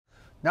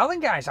Now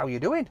then guys, how you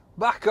doing?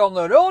 Back on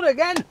the road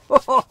again!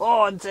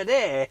 And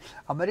today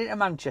I'm heading to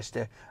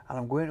Manchester and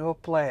I'm going to a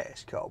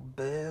place called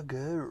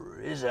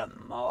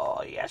BURGERISM.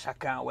 Oh yes, I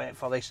can't wait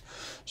for this.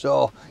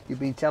 So you've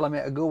been telling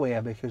me to go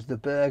here because the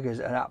burgers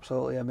are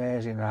absolutely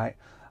amazing, right?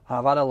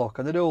 I've had a look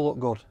and they do look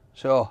good.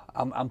 So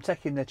I'm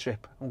taking the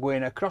trip. I'm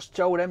going across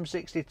town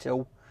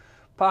M62,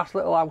 past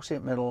Little House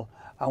in the middle.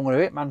 I'm going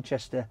to hit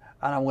Manchester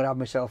and I'm going to have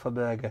myself a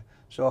burger.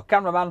 So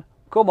cameraman,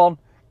 come on,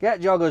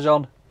 get joggers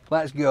on,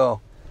 let's go.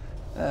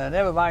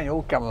 Never mind,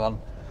 old cameraman.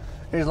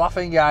 He's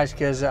laughing, guys,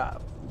 because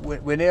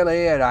we're nearly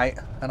here, right?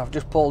 And I've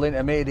just pulled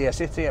into Media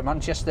City at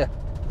Manchester.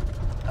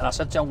 And I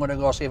said to him, I'm going to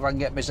go see if I can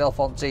get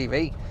myself on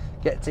TV,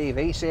 get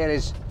TV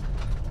series.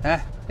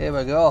 Here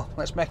we go.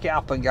 Let's make it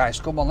happen, guys.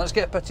 Come on, let's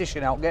get a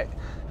petition out. Get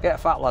a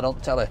fat lad on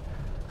telly.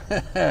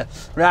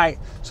 Right,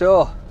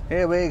 so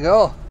here we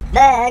go.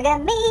 Burger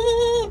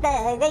me,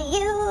 burger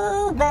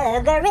you,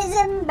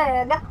 burgerism,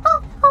 burger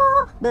ho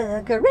ho,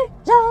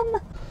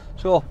 burgerism.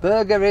 So,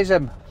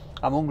 burgerism.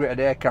 I'm hungry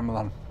today,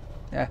 cameraman.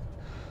 Yeah.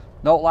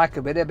 Not like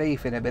a bit of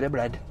beef in a bit of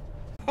bread.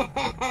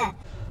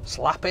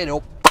 Slap it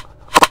up.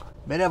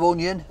 Bit of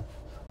onion.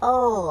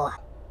 Oh.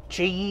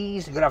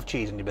 Cheese. You've got to have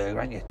cheese in your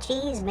burger, haven't you?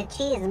 Cheese my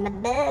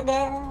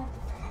burger,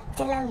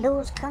 till I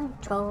lose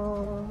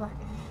control.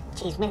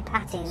 Cheese me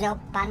patties up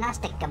and I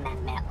stick them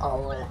in my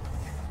hole.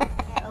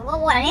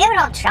 What, are you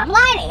on tram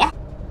line here?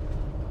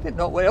 Didn't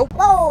know well.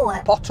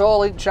 Whoa.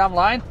 Pothole in tram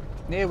line.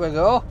 Here we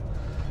go.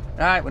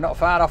 Right, we're not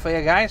far off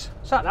here, guys.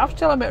 Sat nav's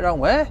telling me the wrong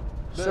way.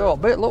 So,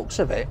 bit looks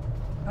of it,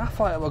 I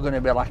thought it were going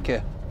to be like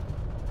a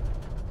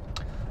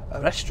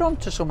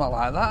restaurant or something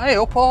like that. Hey,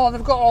 up, oh,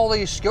 they've got all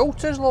these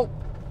scooters, look.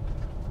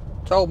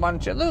 It's old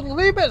Manchester. There's a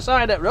little bit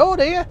side of the road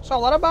here. That's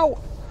all that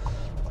about.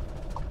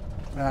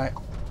 Right.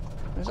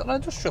 Is it an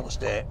industrial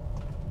estate?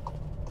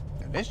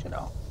 It is, you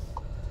know.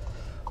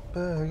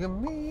 Burger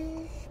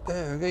me,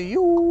 burger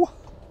you.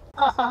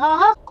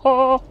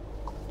 Oh.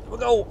 We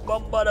go,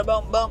 bum, bada,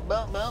 bum, bum,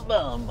 bum, bum,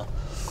 bum.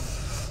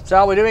 So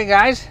how we doing,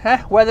 guys?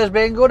 Weather's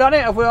been good on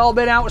it. Have we all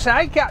been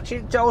outside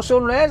catching toe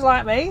sun rays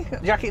like me?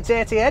 Jacket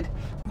tatey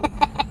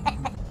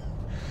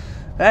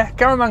head.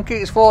 Cameraman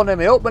keeps phoning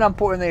me up when I'm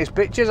putting these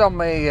pictures on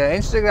my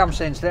Instagram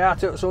saying stay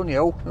out of sun,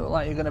 you look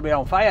like you're going to be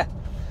on fire.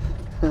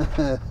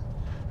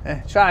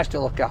 Tries to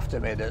look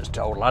after me, that's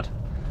told lad.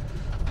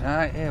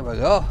 Right, here we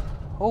go.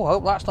 Oh, I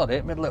hope that's not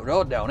it, middle of the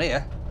road down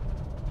here.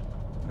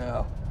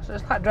 No. So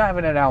it's like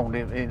driving around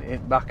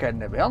in back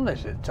end, to be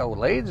honest, at Toad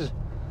Leeds.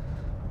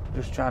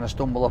 Just trying to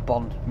stumble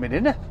upon me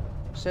dinner.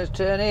 It says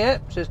turn here,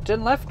 it says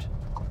turn left.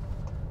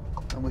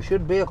 And we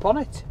should be upon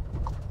it.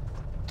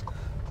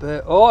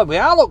 But, oh, we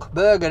are, look,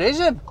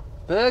 burgerism.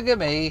 Burger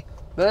me,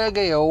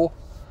 burger you.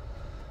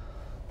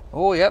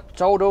 Oh, yep,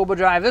 Toad Uber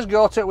drivers,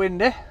 go to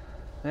windy.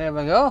 There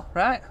we go,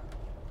 right.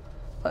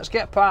 Let's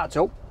get parked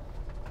up.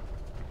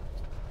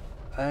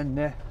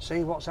 And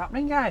see what's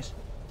happening, guys.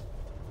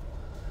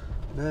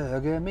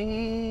 Burger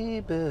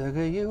me,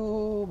 burger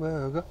you,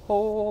 burger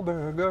ho,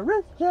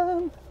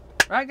 burgerism.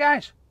 Right,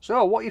 guys,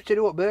 so what you have to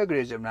do at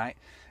Burgerism, right,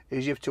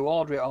 is you have to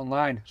order it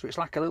online. So it's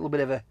like a little bit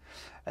of a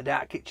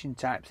dark kitchen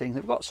type thing.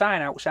 They've got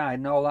sign outside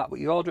and all that, but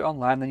you order it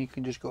online, then you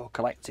can just go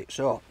collect it.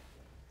 So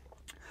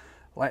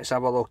let's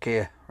have a look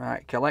here.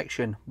 Right,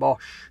 collection,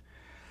 Bosch,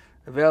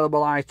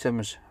 available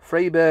items,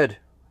 free bird,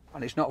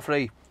 and it's not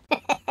free.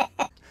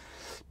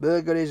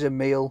 Burgerism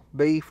meal,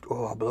 beef,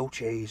 oh, blue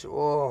cheese,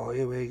 oh,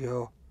 here we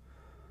go.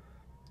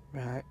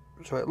 Right,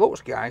 so it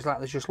looks, guys, like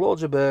there's just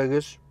loads of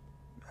burgers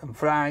and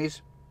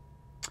fries.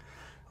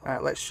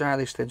 Right, let's try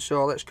this thing.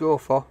 So let's go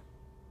for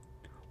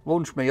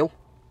lunch meal.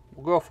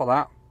 We'll go for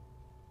that.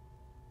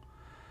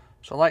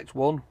 Select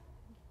one.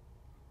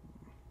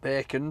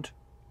 Baconed.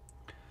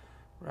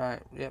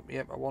 Right,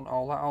 yep, I want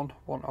all that on.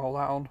 Want all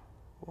that on.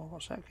 Oh,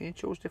 what's that? Can you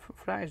choose different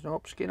fries?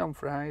 Nope, skin on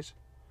fries.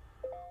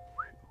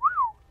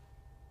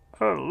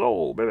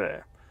 Hello,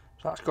 baby.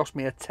 So that's cost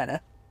me a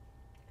tenner.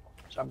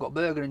 So I've got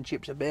burger and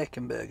chips, a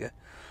bacon burger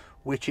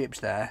with chips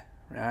there,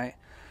 right?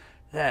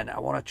 Then I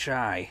want to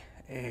try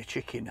a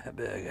chicken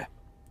burger.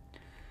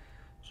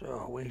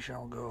 So we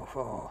shall go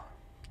for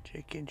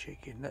chicken.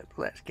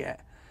 Let's get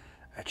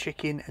a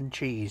chicken and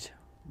cheese.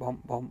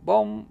 Bum, bum,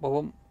 bum,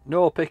 bum.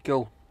 No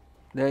pickle.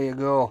 There you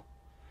go.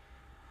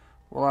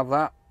 We'll have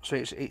that. So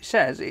it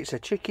says it's a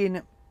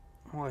chicken,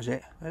 what is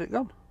it? Where's it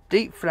gone?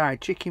 Deep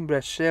fried chicken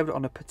breast served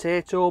on a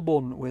potato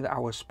bun with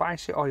our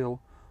spicy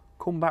oil,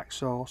 comeback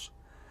sauce,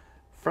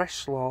 fresh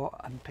slaw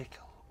and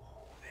pickle.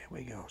 Oh, there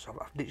we go. So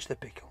I've ditched the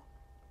pickle.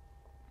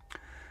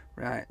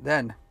 Right,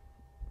 then,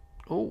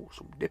 oh,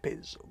 some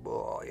dippies.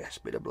 Oh yes,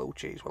 bit of blue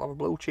cheese. We'll have a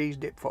blue cheese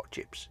dip for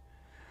chips.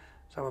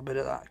 Let's have a bit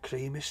of that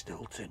creamy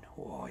Stilton.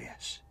 Oh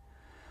yes.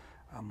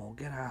 And we'll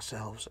get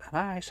ourselves a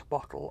nice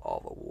bottle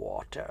of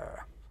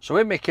water. So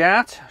in my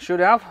cart,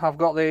 I've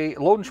got the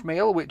lunch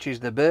meal, which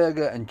is the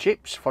burger and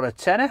chips for a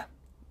tenner.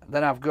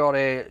 Then I've got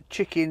a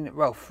chicken,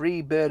 well,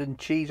 free bird and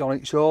cheese on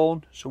its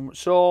own, some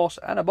sauce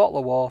and a bottle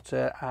of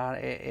water, and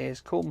it has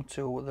come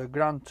to the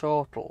grand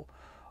total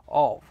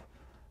of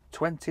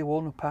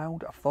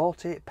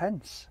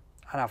 £21.48.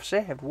 and I've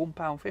saved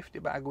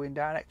 £1.50 by going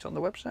direct on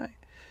the website.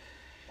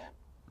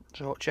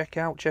 So check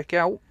out.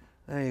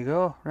 There you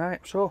go. Right,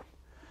 so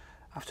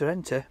I have to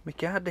enter my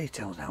card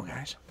details now,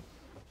 guys.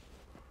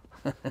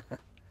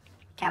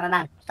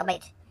 Cameraman, stop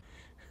it.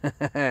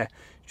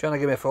 Trying to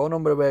give me a phone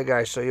number away,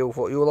 guys, so you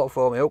lot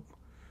phone me up.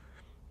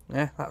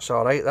 Yeah, that's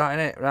all right, that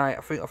innit? Right,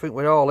 I think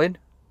we're all in.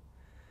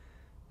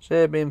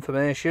 Save me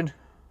information.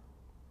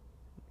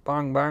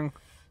 Bang bang.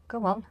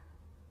 Come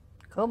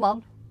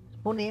on.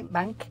 Money in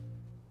bank.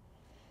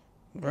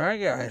 Right,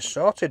 guys,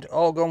 sorted.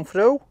 All gone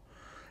through,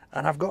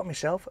 and I've got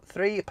myself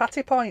 3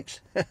 patty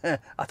points.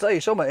 I tell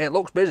you something, it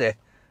looks busy.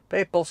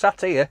 People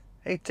sat here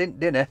eating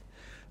dinner.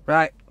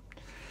 Right.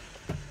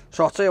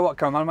 So I'll tell you what,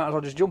 Cameron, I might as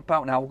well just jump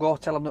out now. We'll go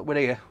tell them that we're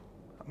here,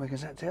 and we can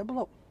set the table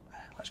up.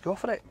 Let's go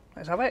for it.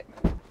 Let's have it.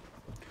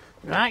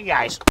 Right,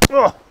 guys.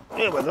 Oh,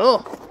 here we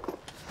go.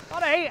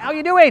 Alright, how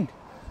you doing?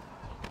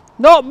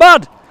 Not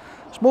bad.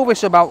 Let's move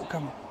this about.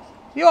 Come on.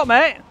 You up,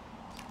 mate?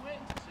 Waiting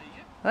to see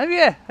you. Have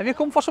you? Have you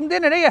come for some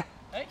dinner here?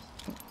 Hey,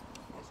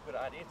 it's a good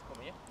idea to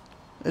come here.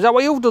 Is that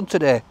what you've done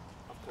today?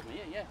 I've come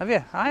here, yeah. Have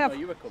you? I have.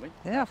 You were coming.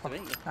 Yeah. Nice to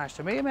meet you. Nice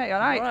to meet you, mate. You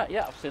alright? Alright,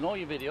 yeah, I've seen all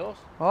your videos.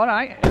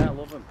 Alright. Yeah, I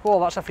love them. Well,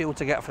 that's a few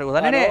to get through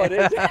then, I know isn't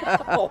it it? is.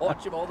 I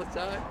watch them all the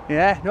time.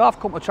 Yeah. No, I've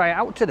come to try it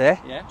out today.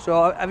 Yeah.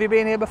 So, have you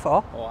been here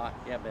before? Oh,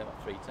 yeah, I've been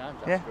about 3 times.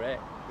 That's Yeah. great.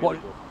 What,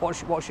 Really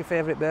good. what's your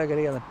favourite burger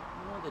here then?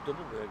 Oh, the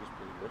double burger's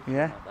pretty good.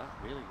 Yeah. Like that.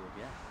 Really good,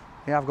 yeah.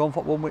 Yeah, I've gone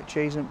for one with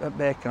cheese and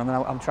bacon, and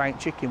then I'm trying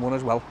chicken one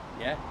as well.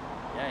 Yeah,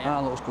 yeah.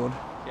 That looks good.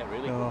 Yeah,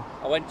 really Oh.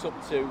 good. I went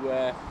up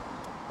to,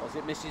 was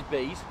it Mrs.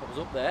 B's? I was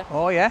up there.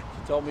 Oh yeah.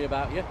 She told me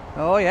about you.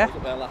 Oh I yeah. was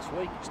up there last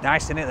week. It's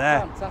nice, isn't it,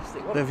 there?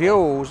 Fantastic. What The a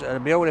views are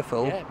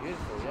beautiful. place. Yeah,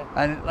 beautiful,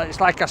 yeah. And it's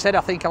like I said,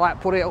 I think I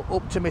like put it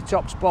up to my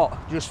top spot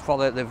just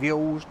for the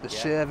views, the Yeah.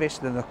 service,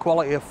 and the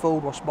quality of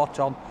food was spot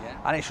on. Yeah.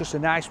 And it's just a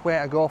nice way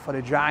to go for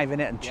a drive in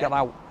it and chill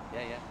out. Yeah,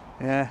 yeah.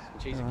 Yeah.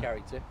 And she's a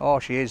character. Oh,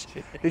 she is.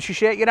 Did she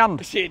shake your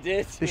hand? She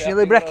did. Did she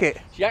nearly break it?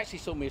 She actually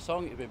sung me a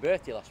song. It was my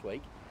birthday last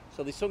week.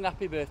 So they sung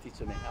Happy Birthday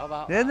to me. How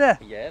about Did that?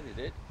 they? Yeah,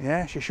 they did.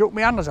 Yeah, she shook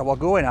my hand as I was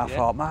going. I Yeah.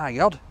 thought, my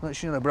God,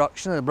 she nearly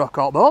broke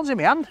all bones in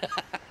my hand.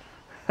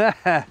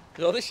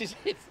 So this is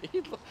it.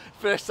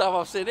 First time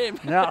I've seen him.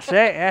 That's it,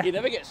 yeah. He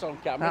never gets on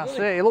camera, That's does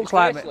it. he? He looks He's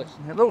like me. faceless.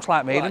 It looks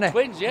like me, Like doesn't it?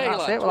 twins, yeah.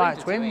 That's you're it. We're like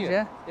the two twins, of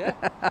yeah. you.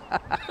 Yeah.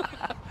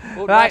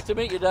 Well, Right. Nice to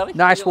meet you, Danny.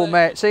 Nice See you one,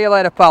 later. mate. See you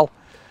later, pal.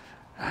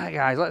 Right,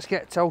 guys, let's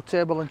get toe,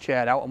 table and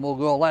chair out, and we'll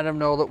go let them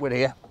know that we're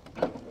here,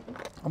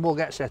 and we'll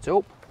get set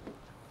up.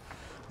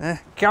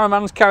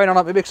 Cameraman's carrying on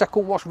at me because I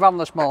couldn't wash van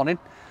this morning.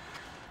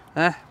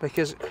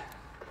 Because,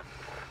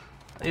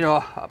 you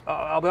know,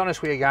 I'll be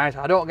honest with you guys,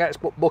 I don't get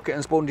bucket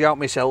and sponge out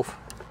myself.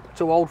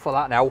 Too old for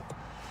that now.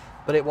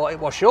 But it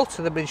was shut,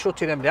 they've been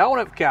shutting them down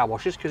at car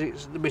washes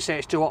because they say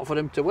it's too hot for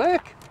them to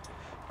work.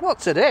 Not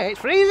today, it's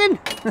freezing.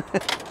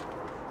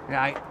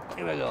 Right,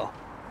 here we go.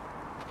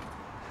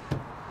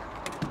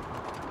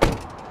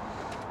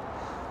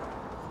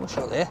 We'll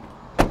shut there.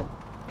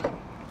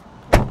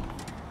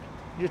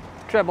 Just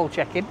treble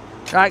checking.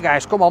 Right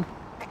guys, come on.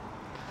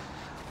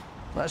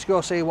 Let's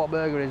go see what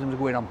burgerism's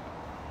going on.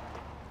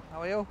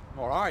 How are you?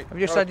 All right. Have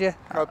you said you?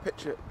 Got a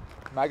picture.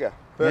 Mega.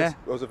 First,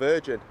 I was a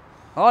virgin.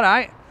 All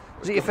right.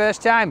 Was it your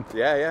first time?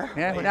 Yeah, yeah.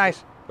 Yeah,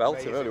 nice.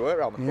 Belter, really worked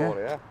around the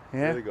corner, yeah.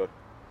 Yeah. Really good.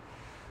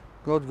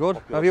 Good, good.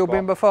 Popular Have you spot.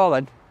 been before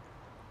then?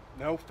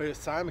 No,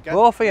 first time again.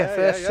 Both of you,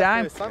 first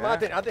time? First time.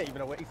 Yeah. I didn't even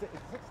know it existed.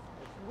 I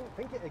didn't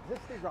think it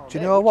existed round Do you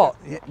here, know would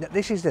what?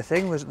 This is the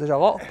thing. There's a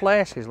lot of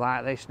places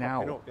like this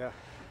now. You know, yeah.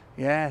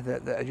 Yeah,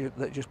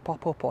 that just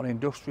pop up on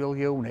industrial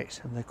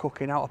units, and they're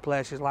cooking out of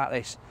places like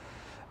this.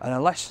 And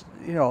unless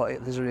you know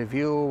there's a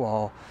review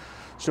or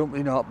something,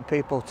 you know,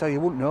 people tell you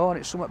wouldn't know, and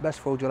it's some of the best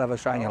food you'll ever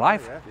try in your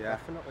life. Yeah, Yeah.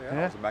 definitely. Yeah. Yeah.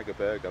 That was a mega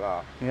burger,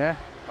 that. Yeah.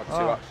 Had two,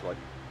 Oh. actually.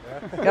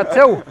 Yeah,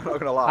 two. I'm not going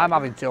to lie. I'm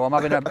having two. I'm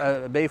having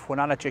a beef one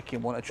and a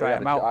chicken one to try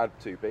them I out. had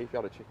 2 beef, you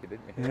had a chicken,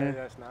 didn't you? Yeah,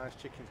 yeah, it's nice.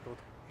 Chicken's good.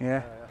 Yeah.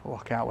 yeah. Oh,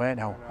 I can't wait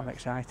now. Very I'm nice.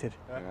 excited.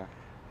 Yeah. Yeah.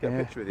 Get Yeah.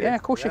 a picture with you. Yeah,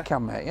 of course you Yeah.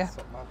 can, mate. Yeah.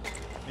 Top man.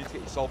 You need to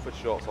get your Salford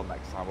shorts on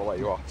next time, we'll let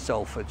you off.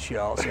 Salford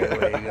shorts. Here we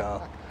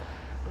go.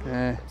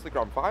 Yeah. It's the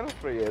grand final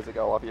 3 years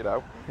ago, I'll have you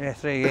know. Yeah,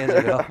 3 years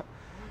ago.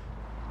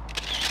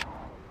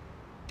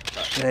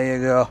 There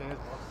you go. Cheers,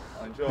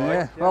 boss. Enjoy.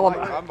 Yeah, well,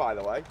 Like man, by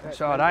the way.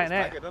 It's all right, It's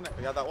innit? mega, doesn't it?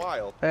 We had that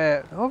while.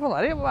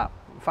 Over there, about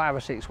 5 or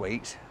 6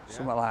 weeks,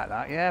 something like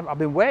that. Yeah, I've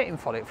been waiting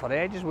for it for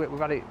ages. We've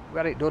had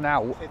it done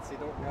out. Kidsy,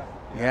 don't you?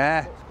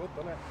 Yeah. Looks good,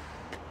 doesn't it?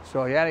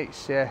 So yeah,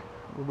 it's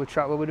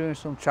we'll be doing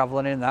some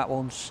travelling in that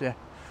once.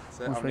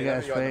 Once How we many get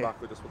have us you got in free. the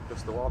back with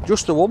just the one?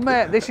 Just the one,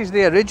 mate. This is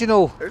the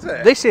original. Is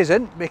it? This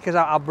isn't because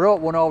I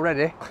broke one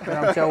already. And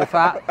I'm so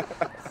fat.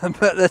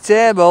 But the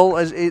table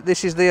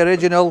this is the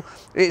original.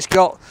 It's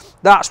got.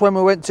 That's when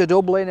we went to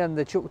Dublin and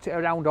they chucked it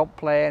around on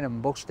plane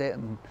and bust it,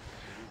 and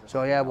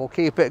so yeah, we'll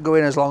keep it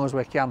going as long as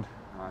we can.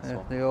 Nice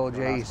one. The OG.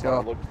 Nice So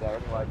lunch there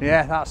anyway.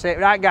 yeah, that's it.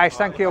 Right, guys.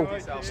 Thank you.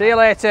 See you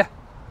later.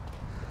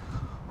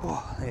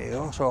 Oh, there you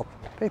go. So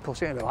people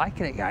seem to be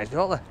liking it, guys,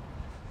 don't they?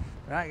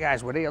 Right,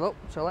 guys, we're here. Look.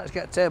 So let's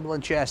get table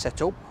and chair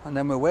set up, and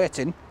then we're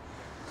waiting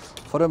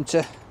for them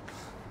to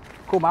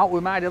come out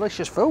with my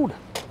delicious food.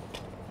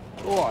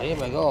 Oh, here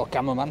we go,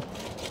 cameraman.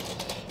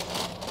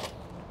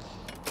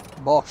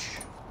 Bosh.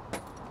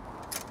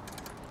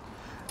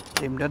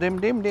 Dim da dim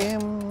dim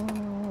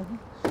dim.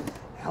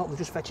 I'll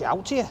just fetch it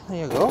out to you.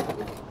 There you go.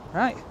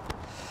 Right.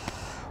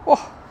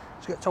 Oh,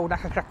 let's get Toe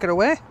Knacker Cracker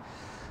away.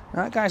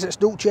 Right, guys, let's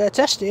do chair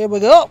test. Here we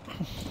go.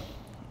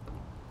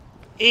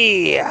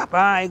 Here,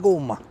 by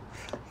gum.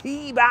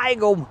 Here, by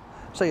gum.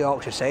 So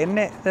Yorkshire saying, isn't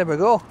it? There we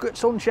go. Good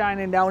sun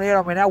shining down here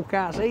on me now.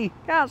 Can't see.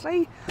 Can't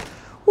see.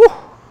 Woo.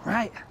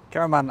 Right,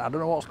 cameraman, I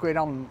don't know what's going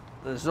on.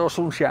 There's no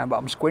sunshine, but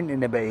I'm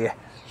squinting a bit here.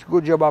 It's a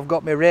good job I've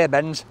got my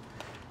Ray-Bans.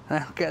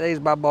 Look at these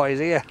bad boys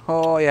here.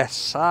 Oh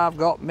yes, I've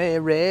got my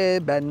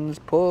Ray-Bans.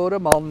 Put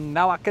them on,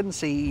 now I can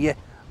see you.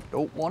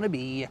 Don't want to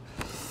be you.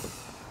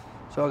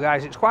 So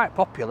guys, it's quite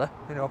popular.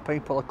 You know,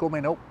 people are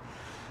coming up.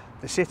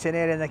 They're sitting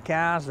here in the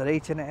cars, they're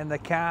eating it in the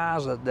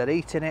cars, they're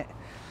eating it.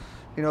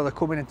 You know, they're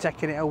coming and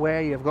taking it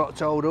away. You've got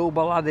Toad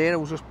Uber lad here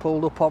who's just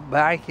pulled up on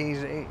bike. He's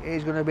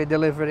going to be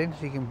delivering,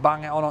 so you can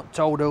bang it on at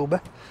Toad Uber.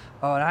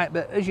 Alright,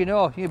 but as you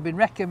know, you've been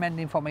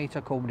recommending for me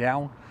to come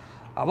down.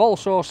 I've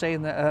also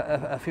seen that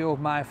a few of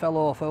my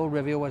fellow food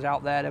reviewers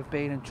out there have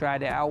been and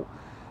tried it out.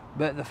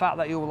 But the fact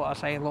that you lot are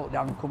saying, look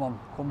Dan, come on,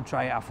 come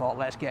try it, I thought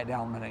let's get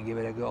down there and give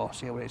it a go,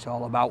 see what it's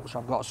all about. So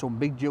I've got some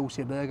big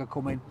juicy burger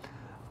coming,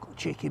 I've got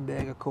chicken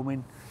burger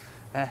coming,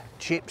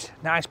 chips,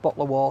 nice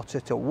bottle of water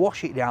to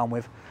wash it down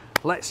with.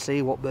 Let's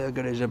see what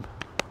Burgerism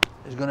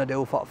is going to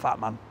do for Fat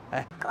Man.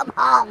 Come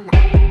on!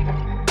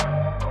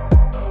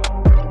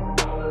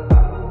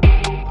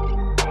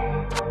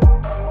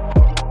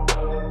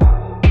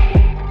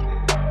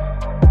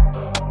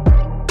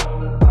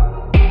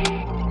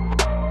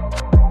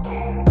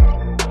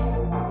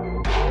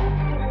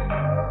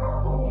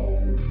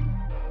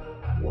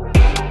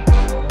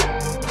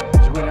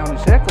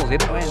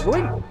 Isn't it? Where it's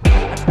going?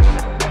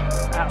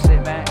 That's it,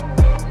 mate.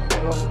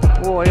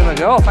 Oh, here we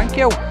go. Thank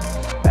you.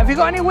 Have you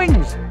got any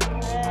wings?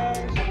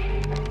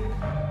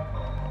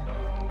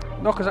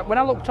 No, because when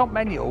I looked top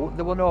menu,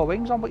 there were no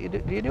wings on. But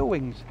do you do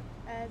wings?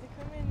 They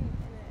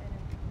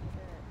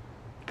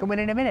Coming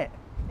in a minute.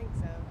 I think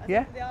so.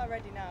 Yeah? Think they are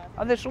ready now.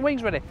 Are there some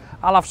wings ready?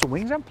 I'll have some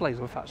wings then, please,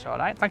 if that's all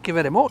right. Thank you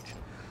very much.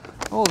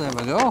 Oh, there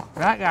we go.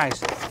 Right,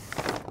 guys.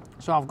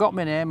 So I've got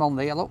my name on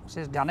there. Look, it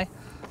says Danny.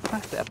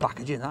 Nice bit of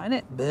packaging, that, isn't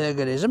it?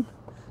 Burgerism.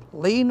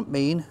 Lean,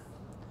 mean,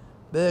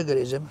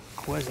 Burgerism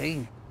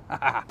cuisine.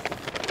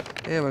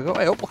 Here we go.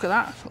 Hey, up, look at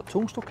that. It's got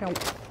tongue stuck out.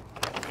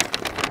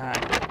 Right.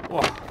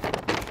 Whoa.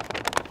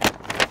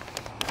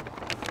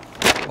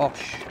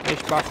 Bosh.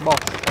 Bish, bash, bosh.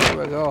 Here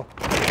we go.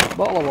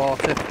 Bottle of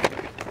water.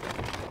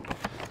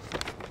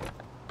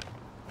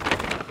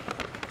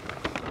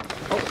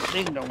 Oh,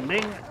 ding dong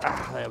ding.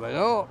 Ah, there we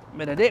go.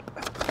 Bit of dip.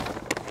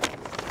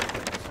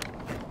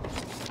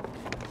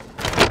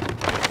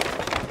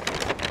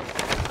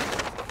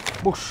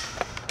 Bush.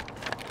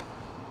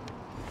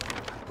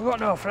 We've got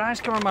no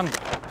fries, cameraman. I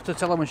have to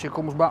tell her when she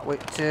comes back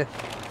with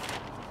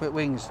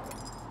wings.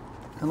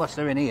 Unless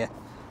they're in here.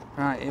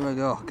 Right, here we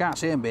go. Can't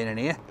see them being in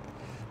here.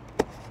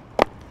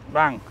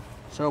 Bang.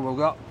 So we've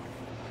got.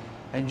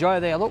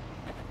 Enjoy there, look.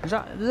 Is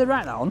they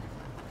right that on?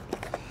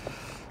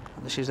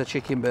 This is the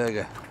chicken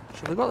burger.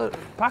 So they've got the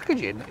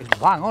packaging is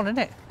bang on, isn't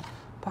it?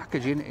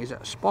 Packaging is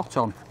spot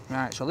on.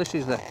 Right, so this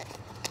is the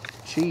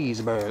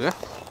cheeseburger.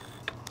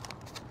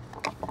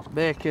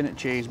 Bacon and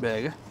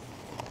cheeseburger.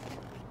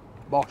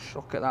 Bosh,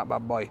 look at that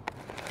bad boy.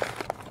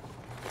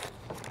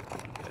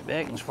 The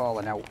bacon's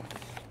falling out.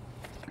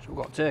 So we've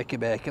got turkey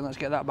bacon, let's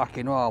get that back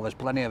in. Oh, there's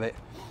plenty of it.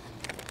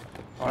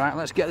 Alright,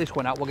 let's get this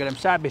one out, we'll get them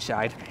side by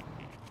side.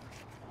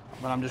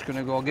 But I'm just going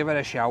to go give it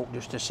a shout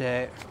just to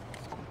say,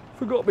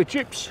 forgot my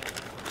chips.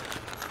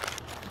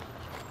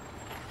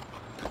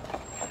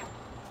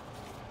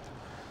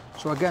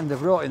 So again,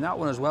 they've wrote in that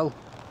one as well.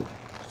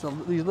 So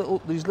these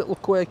little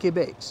quirky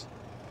bits,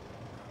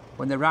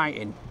 when they're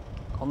writing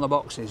on the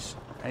boxes,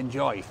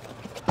 enjoy,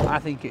 I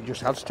think it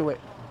just adds to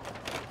it.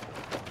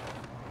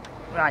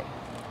 Right.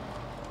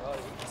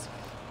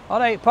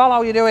 Alright, Paul,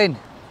 how you doing?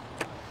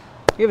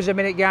 Give us a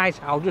minute, guys.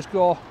 I'll just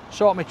go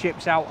sort my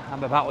chips out.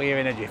 I'm about here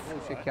in a jiff. Of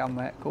course you can,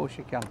 mate. Of course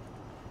you can.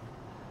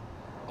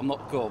 I'm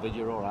not COVID,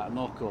 you're alright. I'm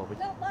not COVID.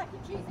 Don't like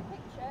a cheesy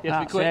picture.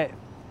 Yes, That's it.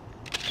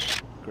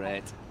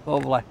 Great.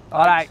 Lovely.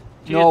 Alright.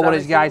 Cheers, No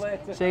worries, Danny.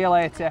 guys. See you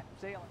later.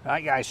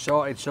 Right, guys,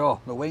 sorted.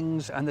 So, the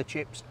wings and the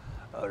chips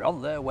are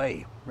on their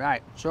way.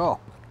 Right, so,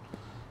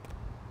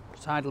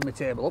 tidy my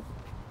table up.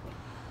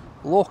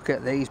 Look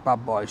at these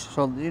bad boys.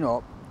 So, you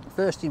know,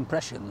 first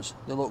impressions,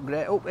 they look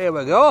great. Oh, here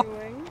we go.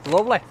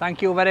 Lovely.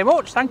 Thank you very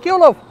much. Thank you,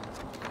 love.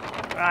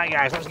 Right,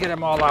 guys, let's get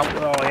them all out.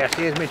 Oh, yes,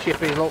 here's my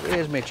chippies. Look,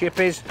 here's my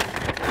chippies.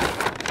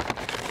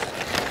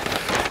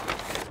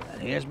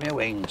 And here's my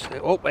wings.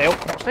 Oh, hey, oh,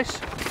 what's this?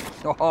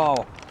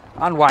 Oh,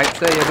 hand wipes.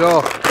 There you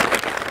go.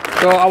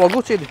 So, I was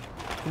gutted.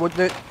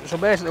 So,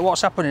 basically,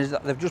 what's happened is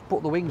that they've just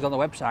put the wings on the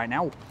website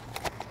now.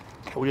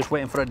 So we're just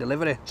waiting for a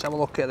delivery. Let's have a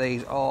look at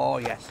these. Oh,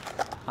 yes.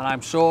 And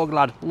I'm so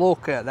glad.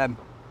 Look at them.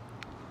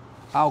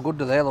 How good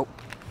do they look?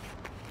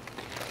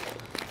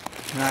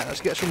 Right,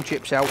 let's get some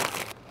chips out.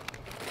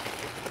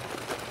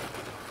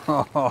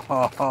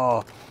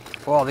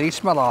 Oh, these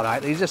smell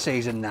alright. These are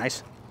seasoned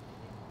nice.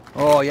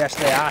 Oh yes,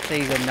 they are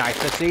seasoned nice.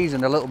 They're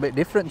seasoned a little bit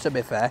different, to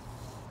be fair.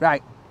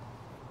 Right,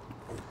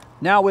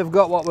 now we've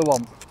got what we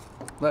want.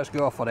 Let's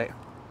go for it.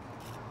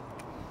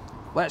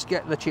 Let's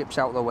get the chips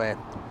out of the way.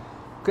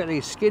 Look at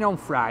these skin on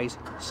fries,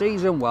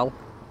 seasoned well.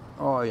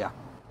 Oh yeah.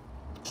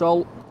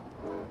 Salt,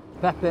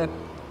 pepper,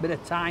 bit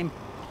of thyme,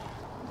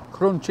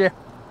 crunchy.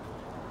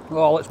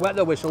 Oh, let's wet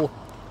the whistle.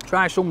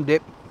 Try some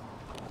dip.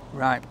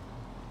 Right.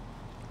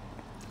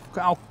 Look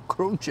at how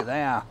crunchy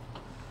they are.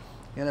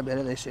 Get a bit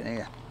of this in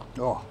here.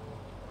 Oh.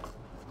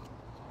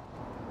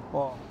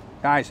 Oh,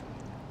 guys.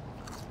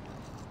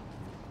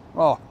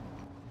 Oh,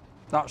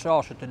 that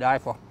sauce is to die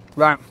for.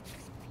 Right.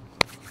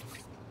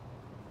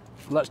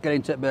 Let's get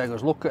into the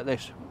burgers. Look at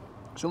this.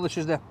 So this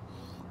is the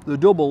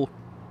double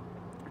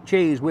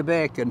cheese with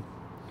bacon,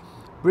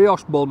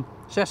 brioche bun,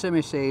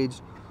 sesame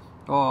seeds.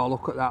 Oh,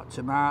 look at that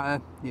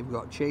tomato. You've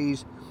got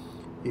cheese.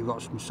 You've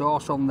got some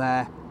sauce on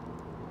there.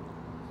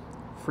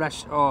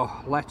 Fresh,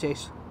 oh,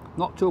 lettuce.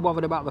 Not too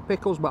bothered about the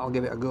pickles, but I'll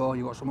give it a go.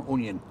 You've got some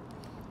onion.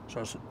 So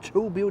it's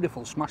two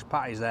beautiful smashed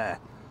patties there.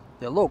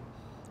 They look,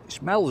 it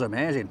smells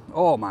amazing.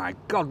 Oh my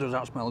God, does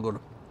that smell good.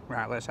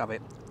 Right, let's have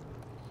it.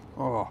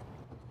 Oh.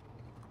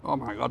 Oh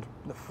my God,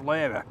 the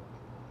flavour.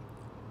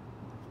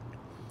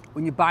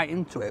 When you bite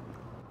into it,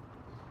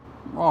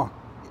 oh,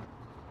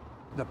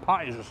 the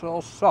patties are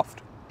so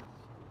soft,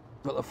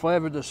 but the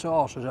flavour of the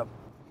sauce is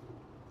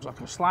like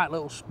a slight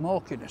little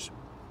smokiness.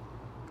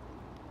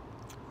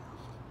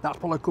 That's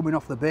probably coming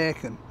off the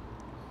bacon.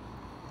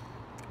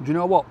 Do you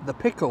know what? The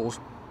pickles,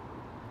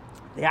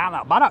 they aren't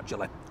that bad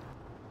actually.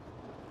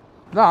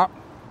 That,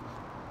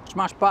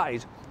 smashed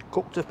patties,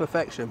 cooked to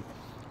perfection,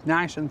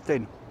 nice and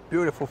thin.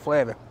 Beautiful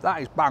flavour.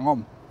 That is bang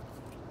on.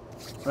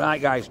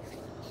 Right guys,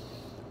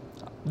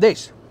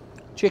 this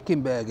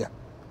chicken burger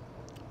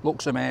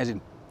looks amazing.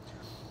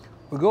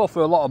 We go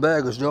for a lot of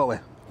burgers, don't we?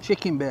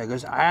 Chicken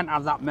burgers, I haven't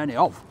had that many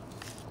of.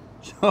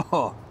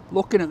 So,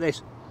 looking at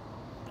this,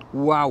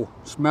 wow,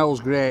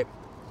 smells great.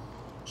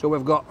 So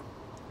we've got,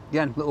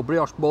 again, little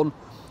brioche bun.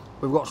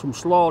 We've got some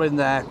slaw in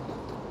there.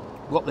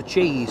 We've got the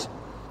cheese,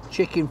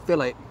 chicken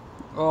fillet.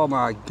 Oh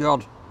my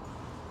God,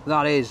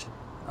 that is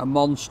a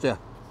monster.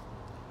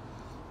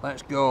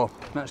 Let's go.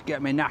 Let's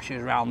get my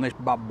gnashes around this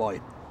bad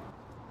boy.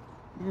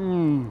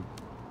 Mmm.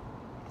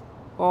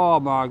 Oh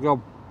my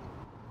God.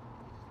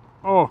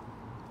 Oh.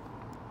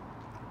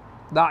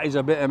 That is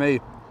a bit of me.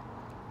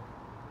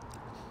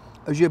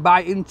 As you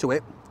bite into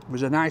it,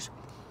 there's a nice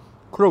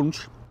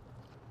crunch.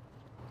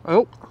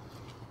 Oh.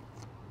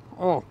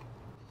 Oh.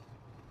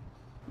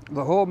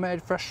 The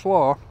homemade fresh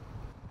slaw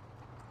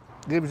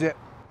gives it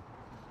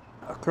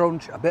a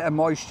crunch, a bit of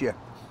moisture.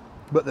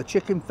 But the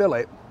chicken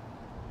fillet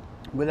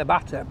with the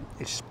batter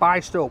is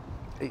spiced up.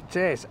 It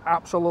tastes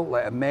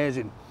absolutely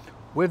amazing.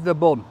 With the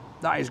bun,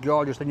 that is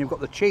gorgeous. Then you've got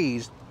the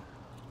cheese.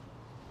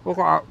 Look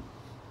at that.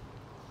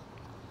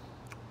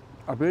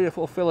 A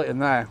beautiful fillet in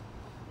there.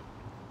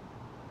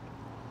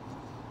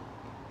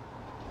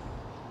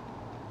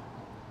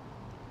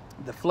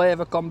 The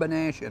flavour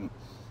combination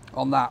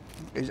on that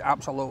is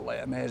absolutely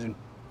amazing.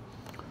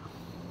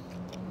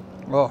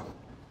 Oh,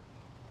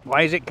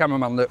 why is it,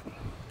 cameraman, that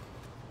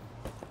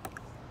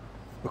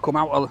we come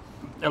out of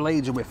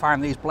Leeds and we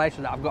find these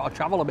places that I've got to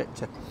travel a bit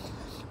to?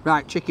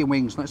 Right, chicken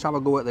wings, let's have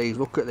a go at these.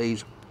 Look at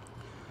these.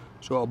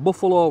 So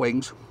buffalo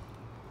wings,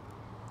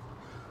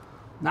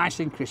 nice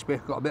and crispy,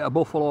 got a bit of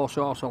buffalo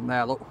sauce on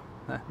there, look,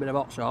 a bit of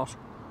hot sauce.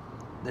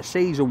 They're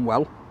seasoned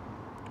well.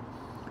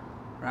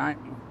 Right,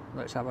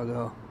 let's have a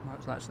go.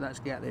 Let's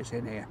get this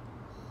in here.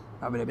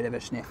 Having a bit of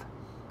a sniff.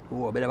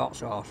 Oh, a bit of hot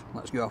sauce.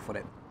 Let's go for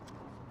it.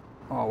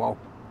 Oh wow.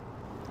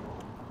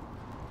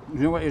 You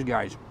know what it is,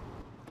 guys?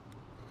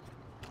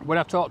 When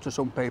I talk to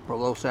some people,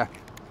 they'll say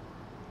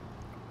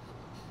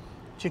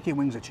chicken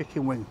wing's a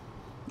chicken wing,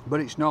 but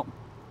it's not.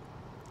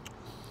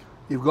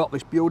 You've got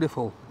this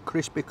beautiful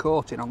crispy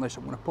coating on this.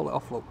 I'm going to pull it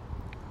off, look.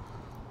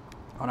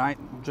 Alright,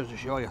 just to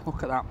show you.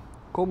 Look at that.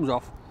 Comes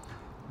off.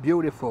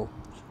 Beautiful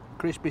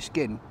crispy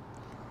skin.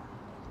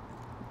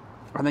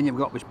 And then you've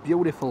got this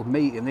beautiful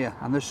meat in there,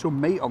 and there's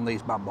some meat on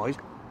these bad boys.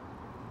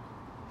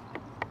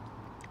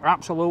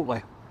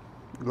 Absolutely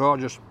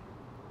gorgeous.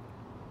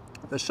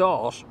 The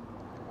sauce,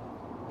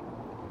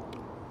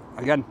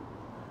 again,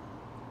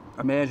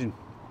 amazing.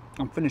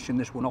 I'm finishing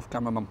this one off,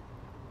 cameraman.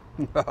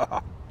 Do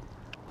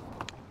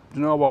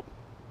you know what?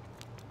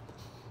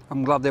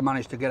 I'm glad they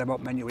managed to get them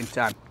up menu in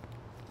time.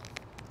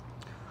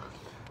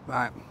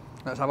 Right,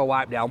 let's have a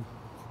wipe down.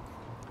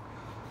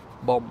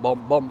 Bump,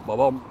 bump, bump, bump,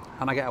 bump.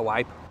 And I get a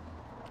wipe.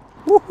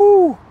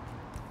 Woohoo!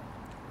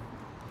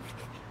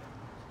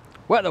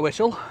 Wet the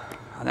whistle,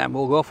 and then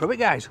we'll go through it,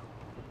 guys.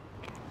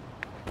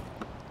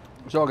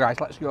 So guys,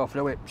 let's go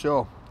through it.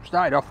 So,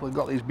 started off, we've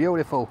got these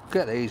beautiful, look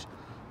at these,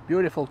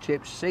 beautiful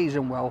chips,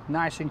 seasoned well,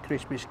 nice and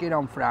crispy, skin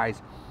on fries.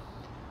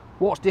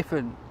 What's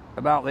different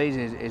about these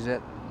is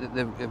that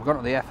they've gone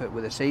to the effort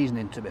with the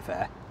seasoning, to be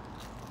fair.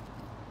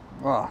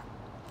 Oh.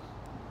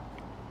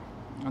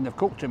 And they've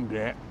cooked them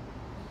great.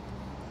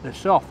 They're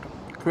soft,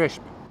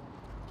 crisp.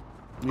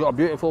 You've got a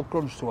beautiful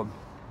crunch to them.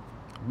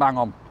 Bang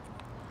on.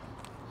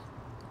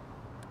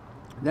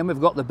 Then we've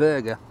got the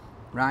burger,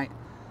 right?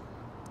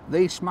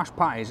 These smashed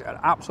patties are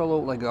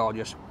absolutely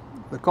gorgeous.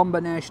 The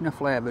combination of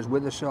flavours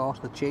with the sauce,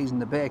 the cheese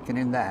and the bacon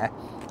in there,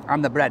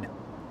 and the bread.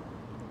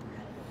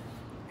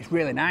 It's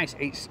really nice.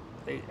 It's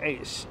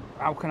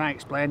how can I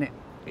explain it?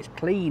 It's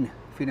clean,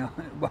 if you know.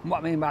 What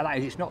I mean by that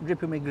is it's not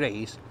dripping with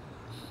grease.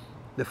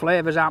 The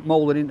flavours aren't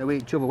moulding into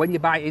each other. When you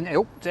bite into it,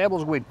 oh,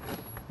 table's going.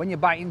 When you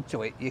bite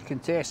into it, you can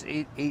taste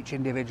each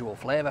individual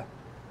flavour.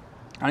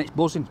 And it's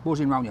buzzing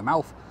around your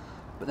mouth.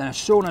 But then as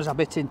soon as I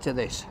bit into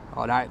this,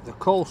 all right, the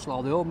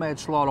coleslaw, the homemade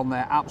slaw on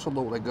there,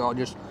 absolutely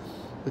gorgeous.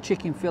 The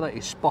chicken fillet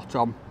is spot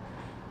on.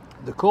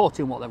 The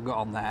coating what they've got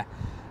on there,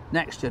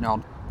 next to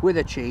none, with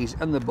the cheese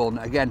and the bun.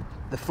 Again,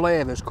 the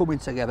flavours coming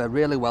together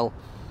really well.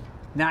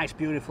 Nice,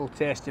 beautiful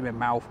taste in my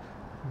mouth.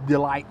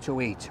 Delight to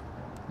eat.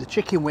 The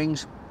chicken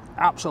wings,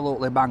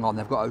 absolutely bang on.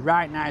 They've got a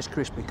right nice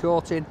crispy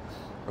coating,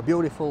 a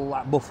beautiful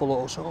like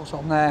buffalo sauce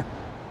on there.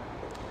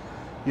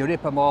 You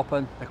rip them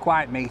open, they're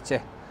quite meaty.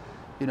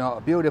 You know,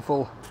 a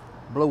beautiful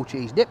blue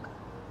cheese dip.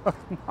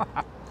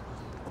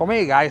 For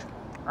me, guys,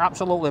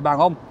 absolutely bang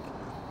on.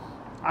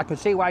 I can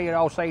see why you're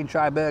all saying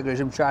try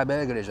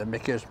burgerism,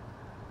 because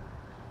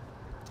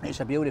it's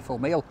a beautiful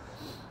meal.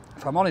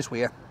 If I'm honest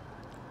with you,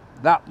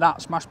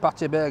 that smashed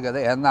patty burger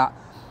there and that,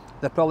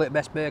 they're probably the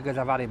best burgers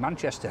I've had in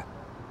Manchester.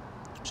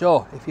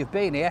 So, if you've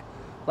been here,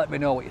 let me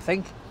know what you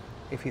think.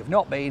 If you've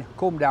not been,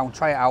 come down,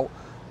 try it out.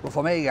 But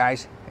for me,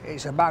 guys,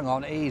 it's a bang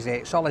on,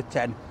 easy, solid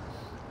 10.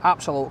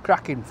 Absolute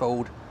cracking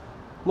food,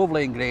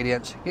 lovely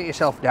ingredients. Get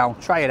yourself down,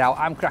 try it out.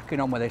 I'm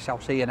cracking on with this.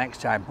 I'll see you next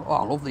time. Oh,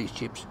 I love these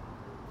chips.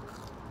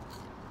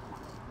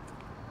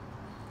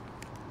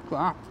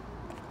 Look at that.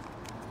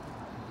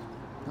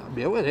 That's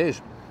beautiful, it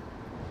is.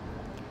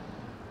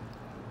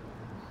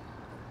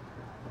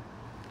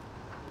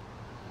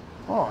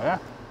 Oh yeah.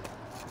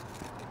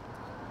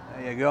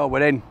 There you go,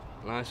 we're in.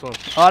 Nice one.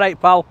 All right,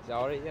 pal. Is that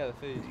alright? Yeah, the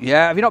food.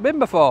 Yeah, have you not been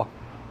before?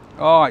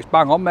 Oh, it's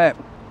bang on, mate.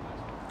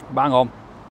 Bang on.